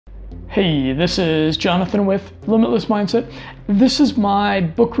Hey, this is Jonathan with Limitless Mindset. This is my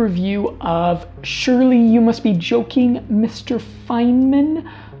book review of Surely You Must Be Joking, Mr. Feynman,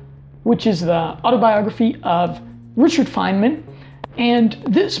 which is the autobiography of Richard Feynman. And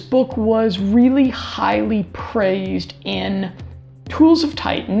this book was really highly praised in Tools of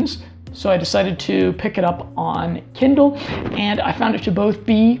Titans, so I decided to pick it up on Kindle, and I found it to both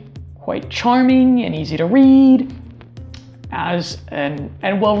be quite charming and easy to read,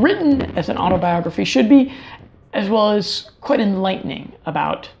 and well written as an autobiography should be, as well as quite enlightening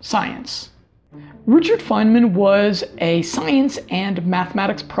about science. Richard Feynman was a science and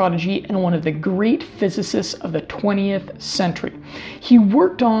mathematics prodigy and one of the great physicists of the 20th century. He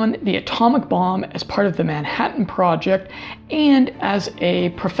worked on the atomic bomb as part of the Manhattan Project and as a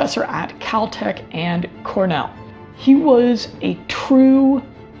professor at Caltech and Cornell. He was a true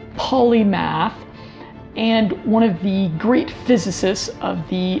polymath and one of the great physicists of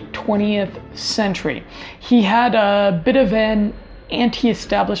the 20th century. He had a bit of an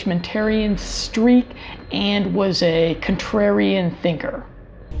anti-establishmentarian streak and was a contrarian thinker.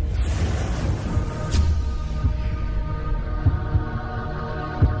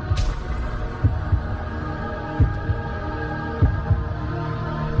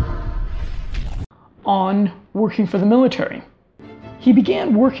 On working for the military. He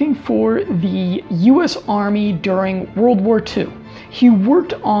began working for the US Army during World War II. He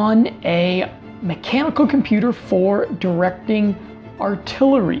worked on a mechanical computer for directing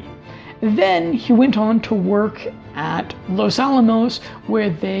artillery. Then he went on to work at Los Alamos,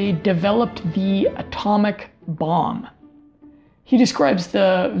 where they developed the atomic bomb. He describes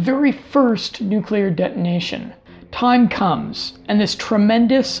the very first nuclear detonation. Time comes, and this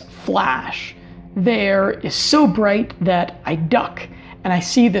tremendous flash there is so bright that I duck, and I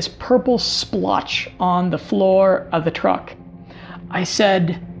see this purple splotch on the floor of the truck. I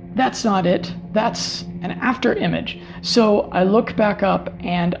said, "That's not it, that's an after image." So I look back up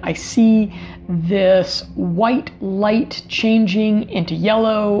and I see this white light changing into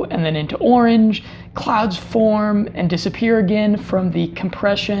yellow and then into orange. Clouds form and disappear again from the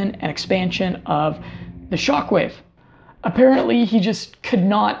compression and expansion of the shockwave. Apparently he just could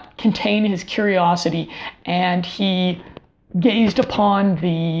not contain his curiosity, and he gazed upon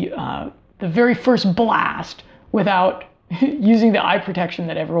the very first blast without using the eye protection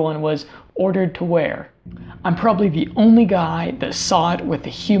that everyone was ordered to wear. I'm probably the only guy that saw it with the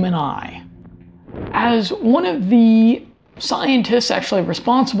human eye. As one of the scientists actually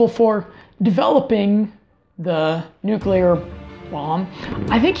responsible for developing the nuclear bomb,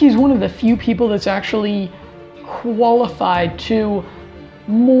 I think he's one of the few people that's actually qualified to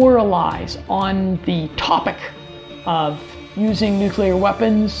moralize on the topic of using nuclear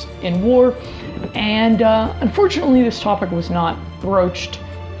weapons in war, and unfortunately this topic was not broached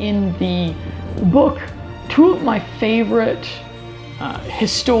in the book. Two of my favorite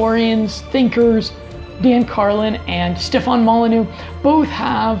historians, thinkers, Dan Carlin and Stefan Molyneux, both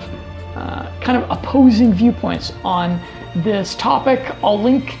have kind of opposing viewpoints on this topic. I'll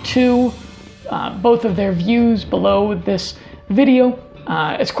link to both of their views below this video.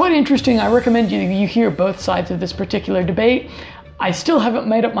 It's quite interesting. I recommend you hear both sides of this particular debate. I still haven't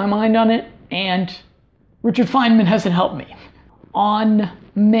made up my mind on it, and Richard Feynman hasn't helped me. On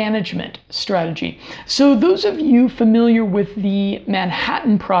management strategy. So those of you familiar with the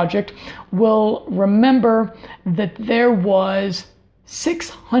Manhattan Project will remember that there was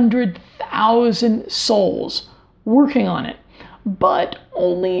 600,000 souls working on it, but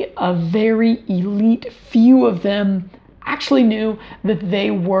only a very elite few of them actually knew that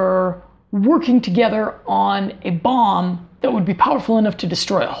they were working together on a bomb that would be powerful enough to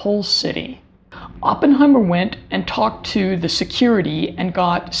destroy a whole city. Oppenheimer went and talked to the security and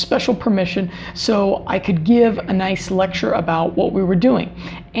got special permission so I could give a nice lecture about what we were doing.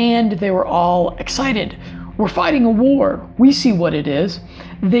 And they were all excited. We're fighting a war. We see what it is.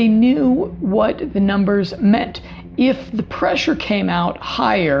 They knew what the numbers meant. If the pressure came out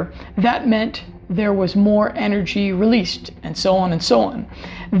higher, that meant there was more energy released, and so on and so on.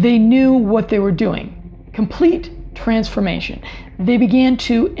 They knew what they were doing. Complete transformation. They began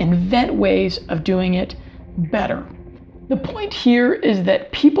to invent ways of doing it better. The point here is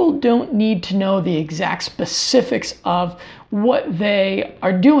that people don't need to know the exact specifics of what they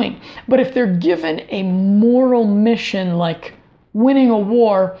are doing, but if they're given a moral mission like winning a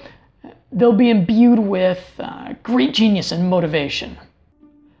war, they'll be imbued with great genius and motivation.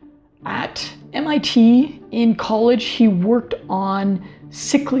 At MIT in college, he worked on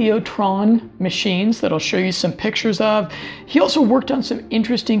cyclotron machines that I'll show you some pictures of. He also worked on some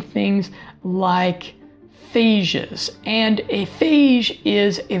interesting things like phages. And a phage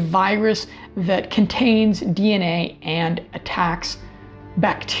is a virus that contains DNA and attacks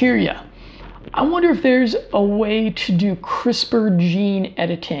bacteria. I wonder if there's a way to do CRISPR gene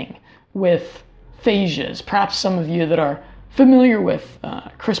editing with phages. Perhaps some of you that are familiar with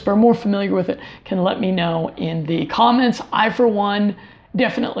CRISPR, more familiar with it, can let me know in the comments. I, for one,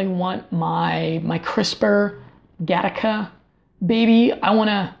 definitely want my CRISPR Gattaca baby. I want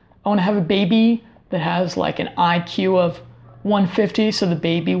to have a baby that has like an IQ of 150, so the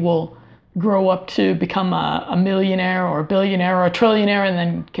baby will grow up to become a millionaire or a billionaire or a trillionaire, and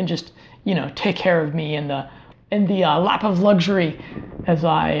then can just, take care of me in the lap of luxury as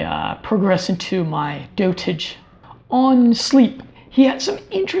I progress into my dotage. On sleep, he had some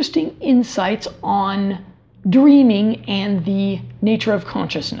interesting insights on dreaming and the nature of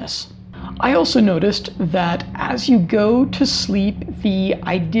consciousness. I also noticed that as you go to sleep, the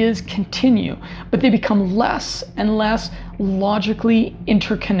ideas continue, but they become less and less logically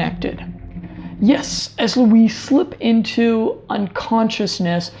interconnected. Yes, as we slip into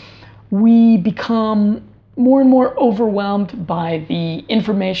unconsciousness, we become more and more overwhelmed by the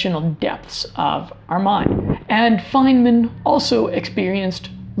informational depths of our mind. And Feynman also experienced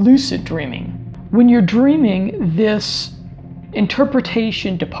lucid dreaming. When you're dreaming, this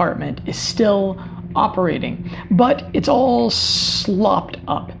interpretation department is still operating, but it's all slopped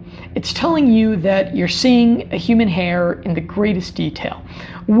up. It's telling you that you're seeing a human hair in the greatest detail,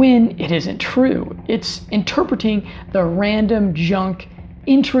 when it isn't true. It's interpreting the random junk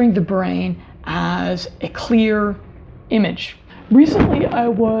entering the brain as a clear image. Recently, I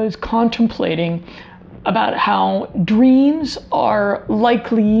was contemplating about how dreams are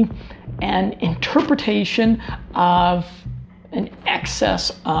likely an interpretation of an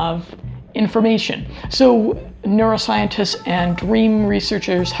excess of information. So neuroscientists and dream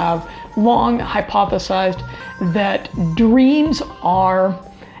researchers have long hypothesized that dreams are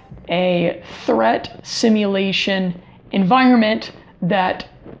a threat simulation environment that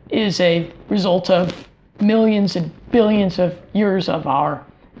is a result of millions and billions of years of our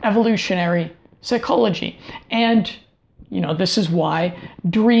evolutionary psychology. And, this is why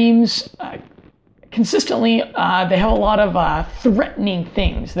dreams consistently, they have a lot of threatening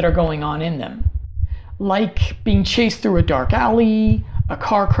things that are going on in them, like being chased through a dark alley, a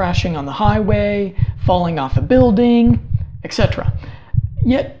car crashing on the highway, falling off a building, etc.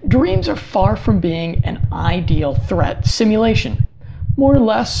 Yet dreams are far from being an ideal threat simulation. More or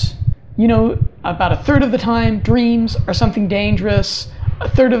less, about a third of the time, dreams are something dangerous. A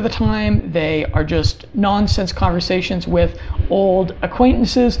third of the time, they are just nonsense conversations with old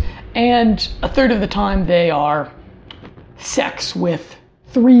acquaintances. And a third of the time, they are sex with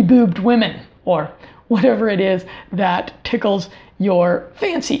three-boobed women, or whatever it is that tickles your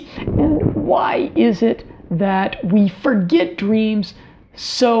fancy. And why is it that we forget dreams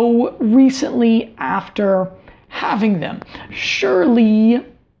so recently after having them? Surely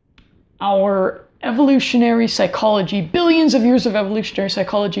our evolutionary psychology, billions of years of evolutionary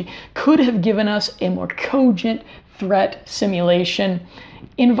psychology, could have given us a more cogent threat simulation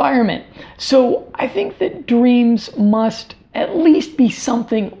environment. So I think that dreams must at least be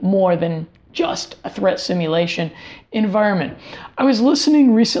something more than just a threat simulation environment. I was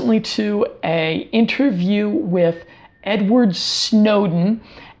listening recently to an interview with Edward Snowden,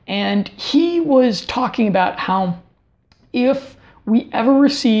 and he was talking about how if we ever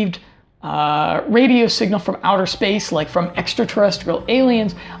received radio signal from outer space, like from extraterrestrial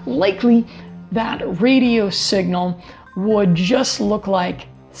aliens, likely that radio signal would just look like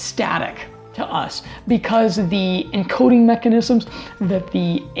static to us, because the encoding mechanisms that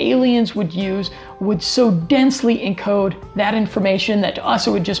the aliens would use would so densely encode that information that to us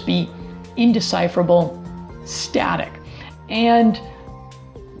it would just be indecipherable static. And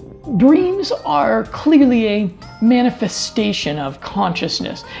dreams are clearly a manifestation of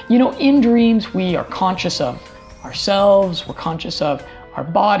consciousness. In dreams, we are conscious of ourselves, we're conscious of our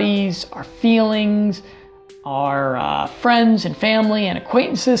bodies, our feelings, our friends and family and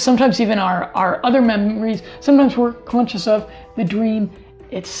acquaintances, sometimes even our other memories. Sometimes we're conscious of the dream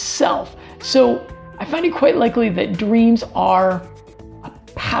itself. So I find it quite likely that dreams are a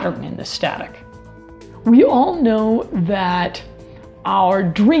pattern in the static. We all know that our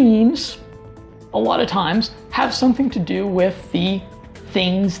dreams, a lot of times, have something to do with the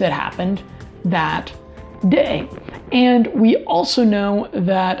things that happened that day. And we also know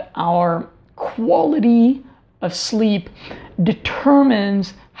that our quality of sleep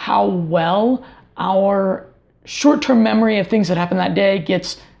determines how well our short-term memory of things that happened that day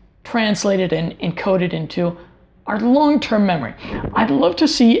gets translated and encoded into our long-term memory. I'd love to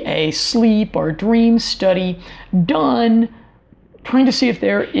see a sleep or dream study done trying to see if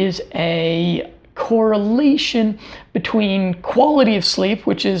there is a correlation between quality of sleep,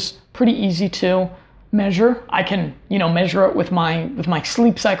 which is pretty easy to measure. I can, measure it with my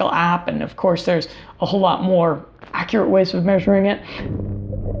sleep cycle app, and of course there's a whole lot more accurate ways of measuring it.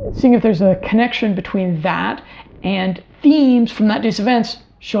 Seeing if there's a connection between that and themes from that day's events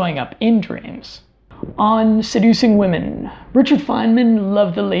showing up in dreams. On seducing women, Richard Feynman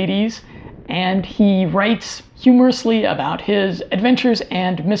loved the ladies, and he writes humorously about his adventures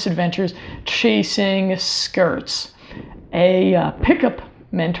and misadventures chasing skirts. A pickup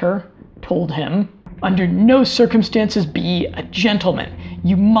mentor told him, "Under no circumstances be a gentleman.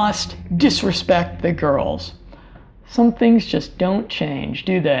 You must disrespect the girls." Some things just don't change,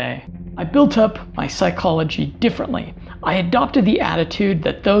 do they? I built up my psychology differently. I adopted the attitude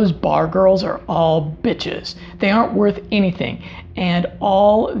that those bar girls are all bitches. They aren't worth anything, and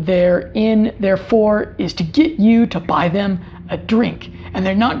all they're in there for is to get you to buy them a drink, and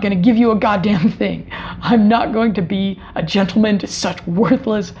they're not going to give you a goddamn thing. I'm not going to be a gentleman to such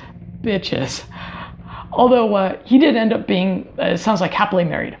worthless bitches. Although he did end up being, it sounds like, happily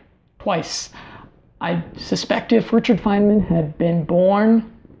married twice. I suspect if Richard Feynman had been born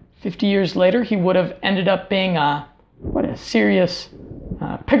 50 years later, he would have ended up being a serious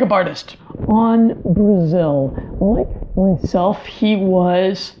pickup artist. On Brazil, like myself, he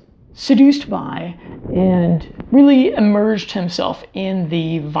was seduced by and really immersed himself in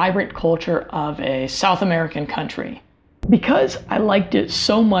the vibrant culture of a South American country. Because I liked it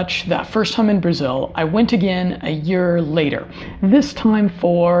so much that first time in Brazil, I went again a year later, this time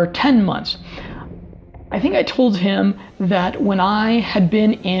for 10 months. I think I told him that when I had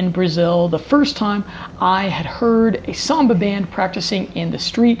been in Brazil the first time, I had heard a samba band practicing in the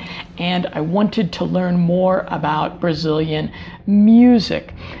street, and I wanted to learn more about Brazilian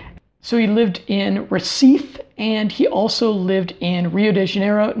music. So he lived in Recife, and he also lived in Rio de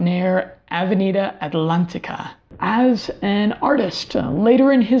Janeiro near Avenida Atlântica. As an artist,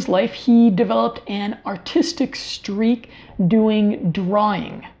 later in his life, he developed an artistic streak doing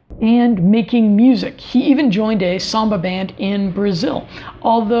drawing and making music. He even joined a samba band in Brazil,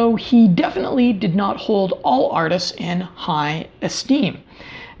 although he definitely did not hold all artists in high esteem.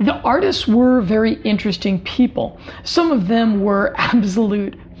 The artists were very interesting people. Some of them were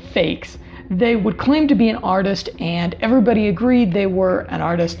absolute fakes. They would claim to be an artist and everybody agreed they were an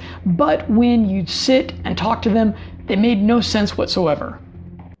artist, but when you'd sit and talk to them, they made no sense whatsoever.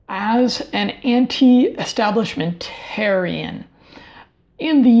 As an anti-establishmentarian,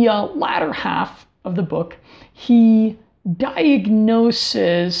 in the latter half of the book, he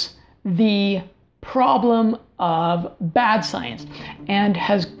diagnoses the problem of bad science and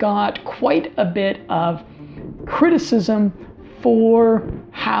has got quite a bit of criticism for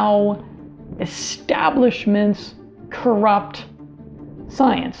how establishments corrupt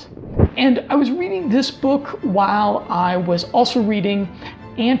science. And I was reading this book while I was also reading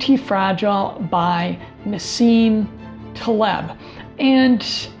Anti-Fragile by Nassim Taleb. And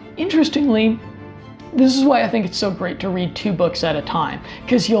interestingly, this is why I think it's so great to read two books at a time,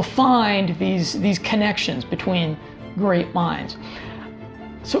 because you'll find these connections between great minds.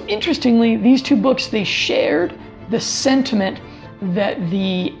 So interestingly, these two books, they shared the sentiment that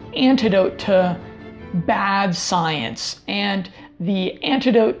the antidote to bad science and the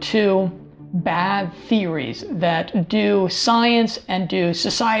antidote to bad theories that do science and do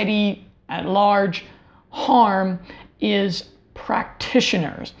society at large harm is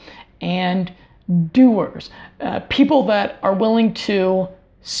practitioners and doers, people that are willing to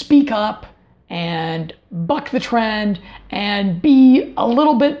speak up and buck the trend and be a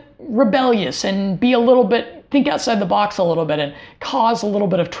little bit rebellious and think outside the box a little bit and cause a little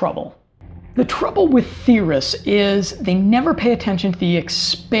bit of trouble. The trouble with theorists is they never pay attention to the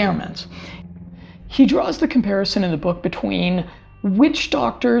experiments. He draws the comparison in the book between witch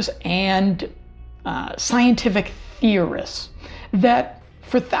doctors and scientific theorists, that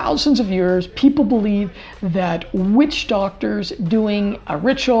for thousands of years, people believed that witch doctors doing a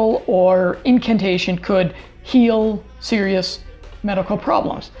ritual or incantation could heal serious medical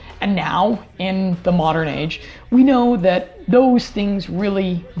problems. And now, in the modern age, we know that those things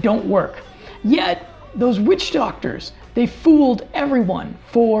really don't work. Yet, those witch doctors, they fooled everyone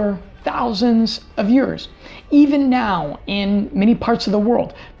for thousands of years. Even now, in many parts of the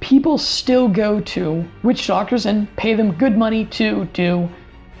world, people still go to witch doctors and pay them good money to do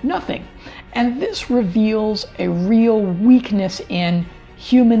nothing. And this reveals a real weakness in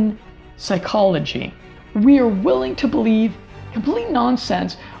human psychology. We are willing to believe complete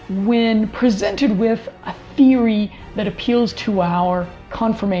nonsense when presented with a theory that appeals to our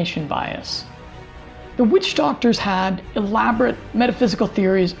confirmation bias. The witch doctors had elaborate metaphysical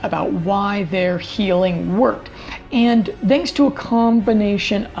theories about why their healing worked, and thanks to a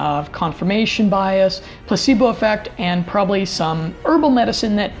combination of confirmation bias, placebo effect, and probably some herbal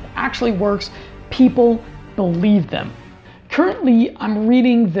medicine that actually works, people believed them. Currently, I'm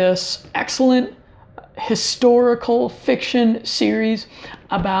reading this excellent historical fiction series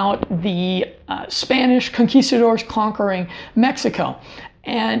about the Spanish conquistadors conquering Mexico.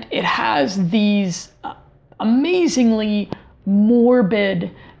 And it has these amazingly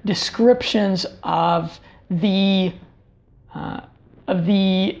morbid descriptions of the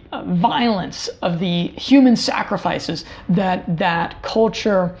violence, of the human sacrifices that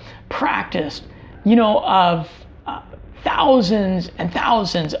culture practiced. Of thousands and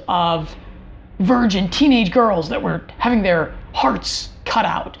thousands of virgin teenage girls that were having their hearts cut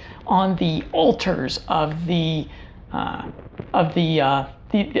out on the altars that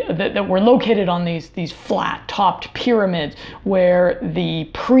were located on these flat-topped pyramids, where the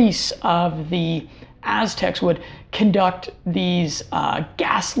priests of the Aztecs would conduct these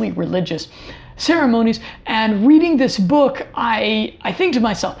ghastly religious ceremonies. And reading this book, I think to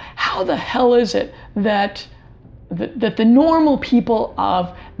myself, how the hell is it that the normal people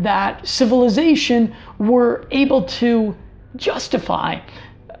of that civilization were able to justify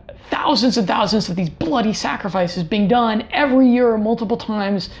thousands and thousands of these bloody sacrifices being done every year multiple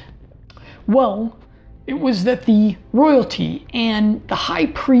times? Well, it was that the royalty and the high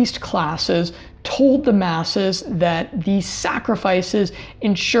priest classes told the masses that these sacrifices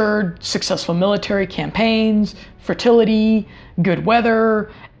ensured successful military campaigns, fertility, good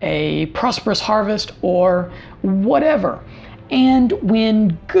weather, a prosperous harvest, or whatever. And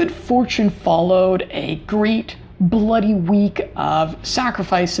when good fortune followed a great bloody week of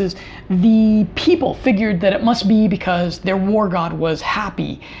sacrifices, the people figured that it must be because their war god was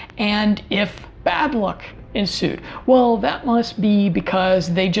happy. And if bad luck ensued, well, that must be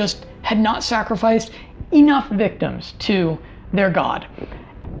because they just had not sacrificed enough victims to their god.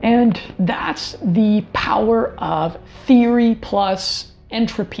 And that's the power of theory plus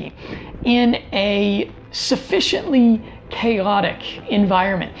entropy in a sufficiently chaotic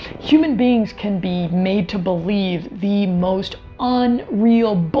environment. Human beings can be made to believe the most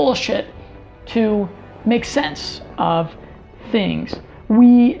unreal bullshit to make sense of things.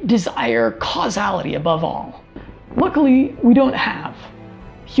 We desire causality above all. Luckily, we don't have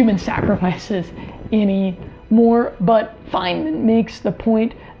human sacrifices anymore, but Feynman makes the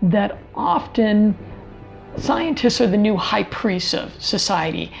point that often scientists are the new high priests of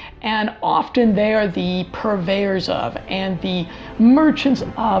society, and often they are the purveyors of and the merchants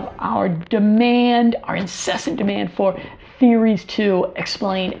of our incessant demand for theories to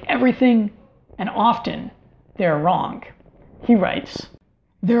explain everything, and often they're wrong. He writes,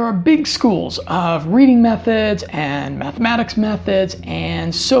 "There are big schools of reading methods and mathematics methods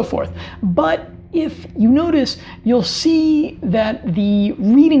and so forth, but if you notice, you'll see that the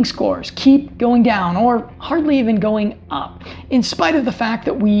reading scores keep going down or hardly even going up, in spite of the fact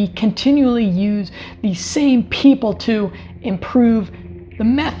that we continually use the same people to improve the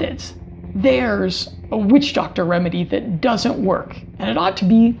methods. There's a witch doctor remedy that doesn't work, and it ought to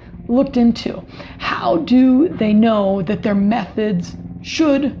be looked into. How do they know that their methods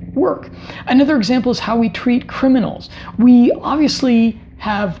should work?" Another example is how we treat criminals. We obviously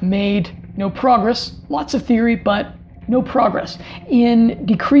have made no progress, lots of theory, but no progress in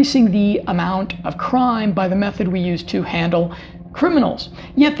decreasing the amount of crime by the method we use to handle criminals.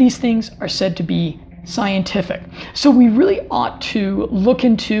 Yet these things are said to be scientific. So we really ought to look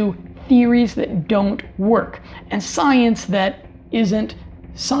into theories that don't work and science that isn't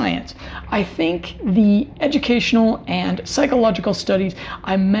science. I think the educational and psychological studies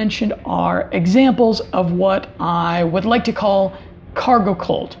I mentioned are examples of what I would like to call cargo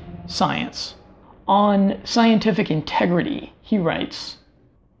cult science. On scientific integrity, he writes,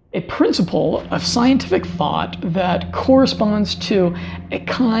 "A principle of scientific thought that corresponds to a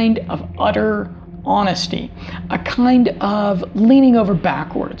kind of utter honesty, a kind of leaning over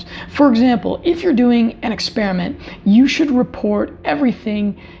backwards. For example, if you're doing an experiment, you should report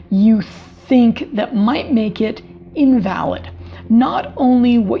everything you think that might make it invalid, not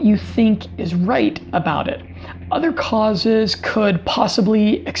only what you think is right about it. Other causes could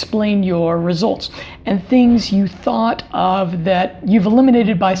possibly explain your results, and things you thought of that you've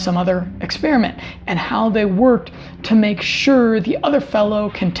eliminated by some other experiment, and how they worked to make sure the other fellow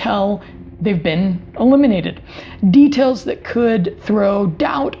can tell they've been eliminated. Details that could throw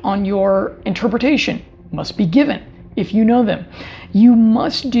doubt on your interpretation must be given, if you know them. You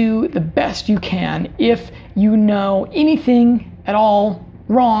must do the best you can if you know anything at all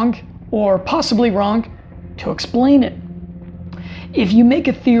wrong or possibly wrong to explain it. If you make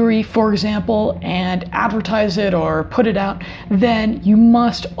a theory, for example, and advertise it or put it out, then you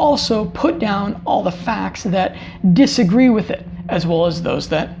must also put down all the facts that disagree with it, as well as those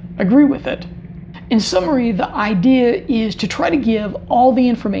that agree with it. In summary, the idea is to try to give all the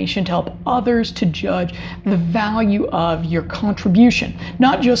information to help others to judge the value of your contribution,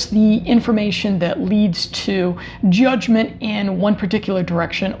 not just the information that leads to judgment in one particular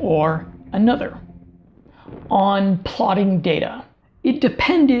direction or another. On plotting data, it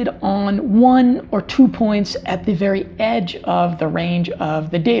depended on 1 or 2 points at the very edge of the range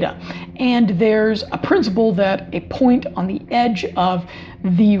of the data. And there's a principle that a point on the edge of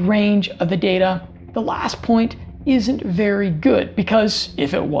the range of the data, the last point, isn't very good, because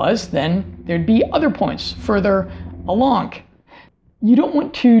if it was, then there'd be other points further along. You don't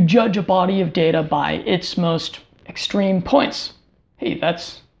want to judge a body of data by its most extreme points. Hey,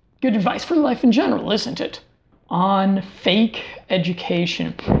 that's good advice for life in general, isn't it? On fake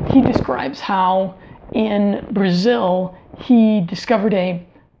education, he describes how in Brazil he discovered a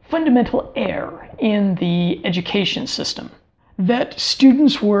fundamental error in the education system, that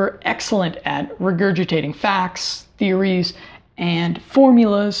students were excellent at regurgitating facts, theories, and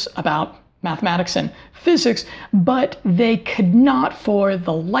formulas about mathematics and physics, but they could not for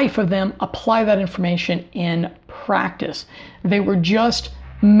the life of them apply that information in practice. They were just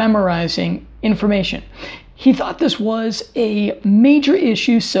memorizing information. He thought this was a major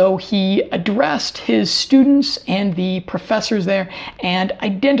issue, so he addressed his students and the professors there and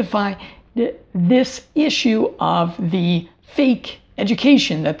identified this issue of the fake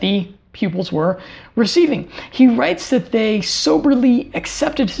education that the pupils were receiving. He writes that they soberly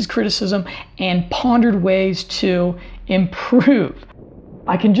accepted his criticism and pondered ways to improve.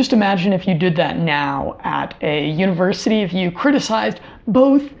 I can just imagine if you did that now at a university, if you criticized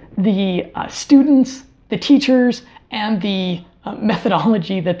both the students, the teachers, and the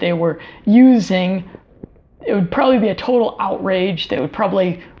methodology that they were using, it would probably be a total outrage. They would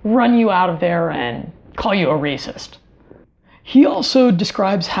probably run you out of there and call you a racist. He also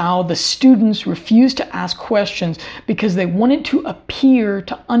describes how the students refused to ask questions because they wanted to appear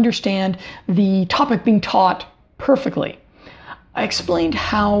to understand the topic being taught perfectly. I explained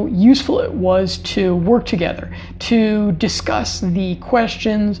how useful it was to work together, to discuss the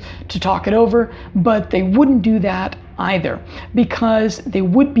questions, to talk it over, but they wouldn't do that either because they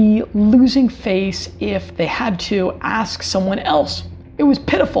would be losing face if they had to ask someone else. It was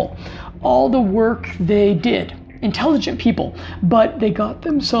pitiful, all the work they did. Intelligent people, but they got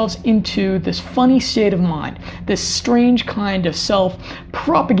themselves into this funny state of mind, this strange kind of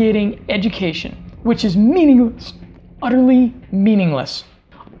self-propagating education, which is meaningless. Utterly meaningless.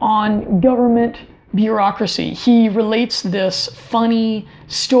 On government bureaucracy, he relates this funny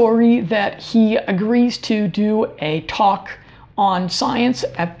story that he agrees to do a talk on science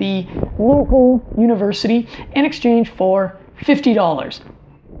at the local university in exchange for $50,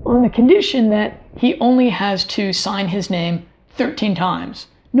 on the condition that he only has to sign his name 13 times,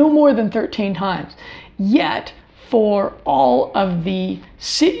 no more than 13 times. Yet, for all of the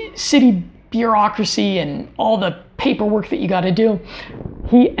city bureaucracy and all the paperwork that you got to do,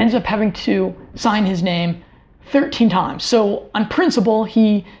 he ends up having to sign his name 13 times. So on principle,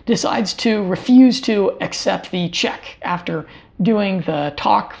 he decides to refuse to accept the check after doing the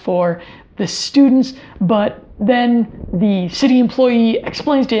talk for the students, but then the city employee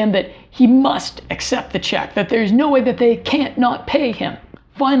explains to him that he must accept the check, that there's no way that they can't not pay him.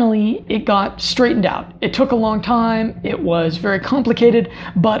 Finally, it got straightened out. It took a long time, it was very complicated,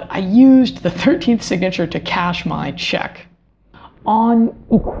 but I used the 13th signature to cash my check. On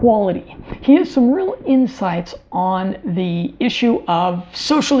equality, he has some real insights on the issue of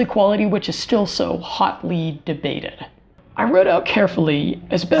social equality, which is still so hotly debated. I wrote out carefully,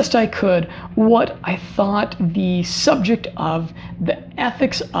 as best I could, what I thought the subject of the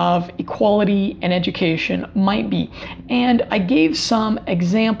ethics of equality and education might be. And I gave some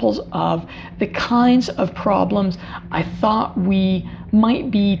examples of the kinds of problems I thought we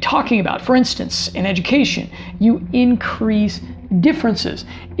might be talking about. For instance, in education, you increase differences.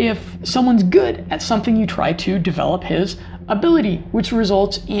 If someone's good at something, you try to develop his ability, which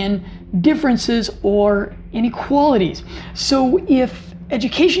results in differences or inequalities. So if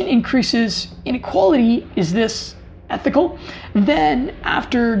education increases inequality, is this ethical. Then,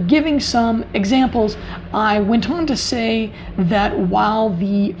 after giving some examples, I went on to say that while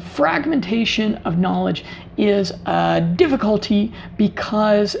the fragmentation of knowledge is a difficulty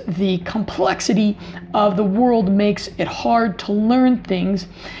because the complexity of the world makes it hard to learn things,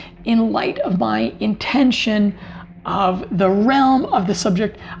 in light of my intention of the realm of the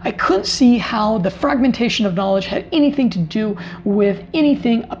subject, I couldn't see how the fragmentation of knowledge had anything to do with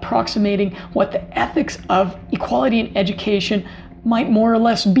anything approximating what the ethics of equality in education might more or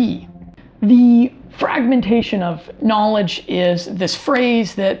less be. The fragmentation of knowledge is this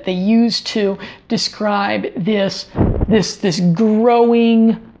phrase that they use to describe this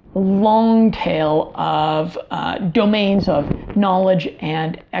growing long tail of domains of knowledge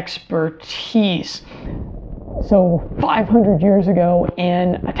and expertise. So 500 years ago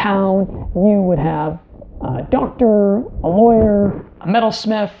in a town, you would have a doctor, a lawyer, a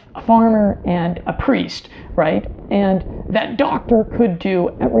metalsmith, a farmer, and a priest, right? And that doctor could do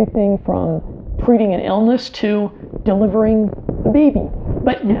everything from treating an illness to delivering a baby.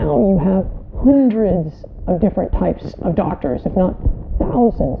 But now you have hundreds of different types of doctors, if not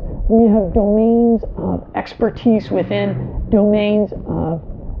thousands. We have domains of expertise within domains of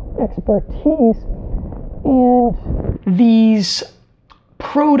expertise. And these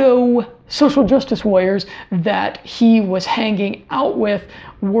proto-social justice warriors that he was hanging out with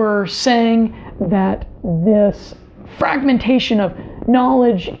were saying that this fragmentation of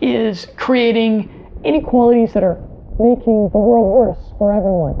knowledge is creating inequalities that are making the world worse for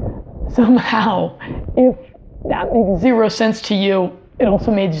everyone. Somehow, if that makes zero sense to you, it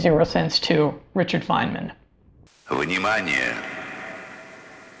also made zero sense to Richard Feynman. Внимание!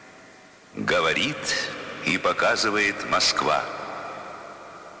 Говорит и показывает Москва.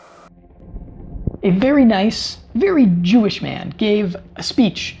 A very nice, very Jewish man gave a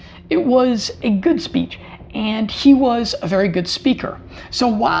speech. It was a good speech, and he was a very good speaker. So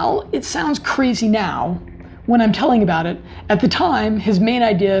while it sounds crazy now, when I'm telling about it, at the time, his main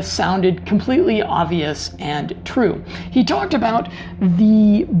idea sounded completely obvious and true. He talked about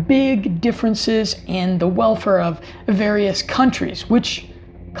the big differences in the welfare of various countries, which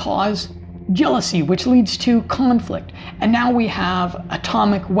cause jealousy, which leads to conflict. And now we have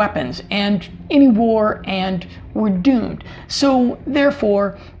atomic weapons and any war, and we're doomed. So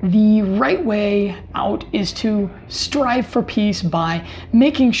therefore, the right way out is to strive for peace by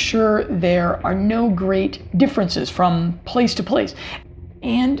making sure there are no great differences from place to place.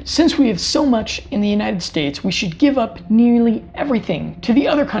 And since we have so much in the United States, we should give up nearly everything to the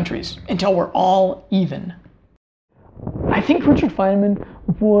other countries until we're all even. I think Richard Feynman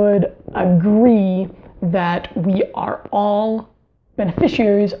would agree that we are all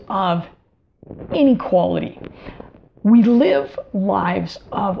beneficiaries of inequality. We live lives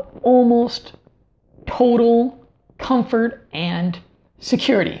of almost total comfort and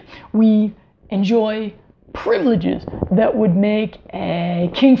security. We enjoy privileges that would make a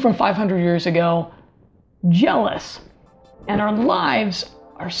king from 500 years ago jealous. And our lives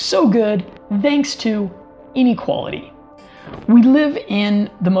are so good thanks to inequality. We live in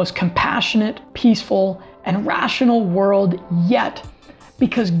the most compassionate, peaceful, and rational world yet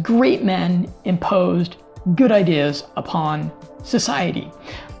because great men imposed good ideas upon society.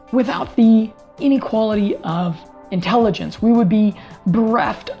 Without the inequality of intelligence, we would be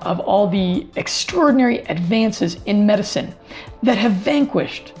bereft of all the extraordinary advances in medicine that have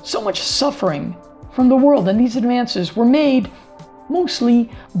vanquished so much suffering from the world. And these advances were made mostly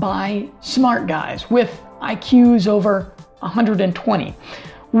by smart guys with IQs over 120.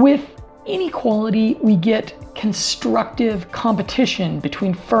 With inequality, we get constructive competition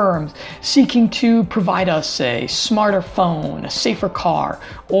between firms seeking to provide us a smarter phone, a safer car,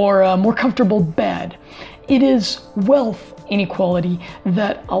 or a more comfortable bed. It is wealth inequality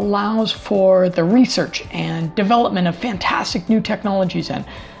that allows for the research and development of fantastic new technologies and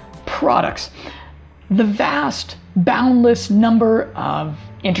products. The vast, boundless number of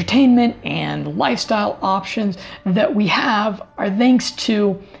entertainment and lifestyle options that we have are thanks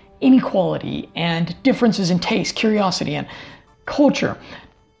to inequality and differences in taste, curiosity, and culture.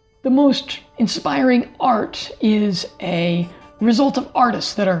 The most inspiring art is a result of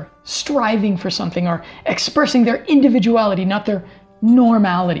artists that are striving for something or expressing their individuality, not their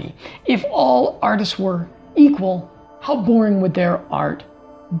normality. If all artists were equal, how boring would their art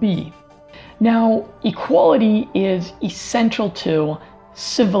be? Now, equality is essential to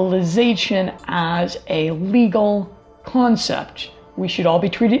civilization as a legal concept. We should all be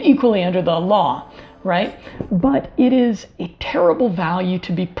treated equally under the law, right? But it is a terrible value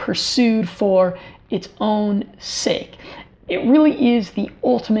to be pursued for its own sake. It really is the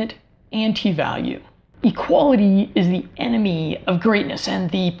ultimate anti-value. Equality is the enemy of greatness and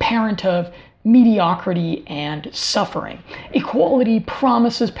the parent of mediocrity and suffering. Equality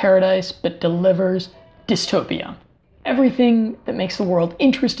promises paradise but delivers dystopia. Everything that makes the world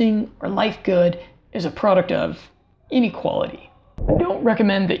interesting or life good is a product of inequality. I don't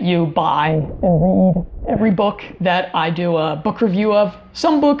recommend that you buy and read every book that I do a book review of.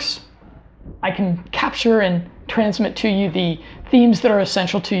 Some books I can capture and transmit to you the themes that are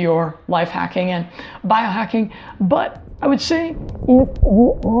essential to your life hacking and biohacking, but I would say if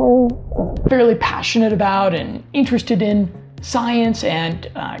you are fairly passionate about and interested in science and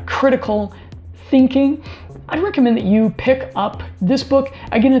critical thinking, I'd recommend that you pick up this book.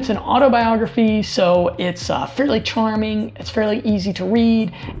 Again, it's an autobiography, so it's fairly charming, it's fairly easy to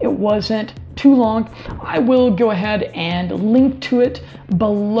read, it wasn't too long. I will go ahead and link to it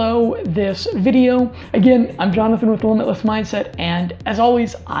below this video. Again, I'm Jonathan with The Limitless Mindset, and as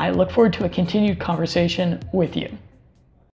always, I look forward to a continued conversation with you.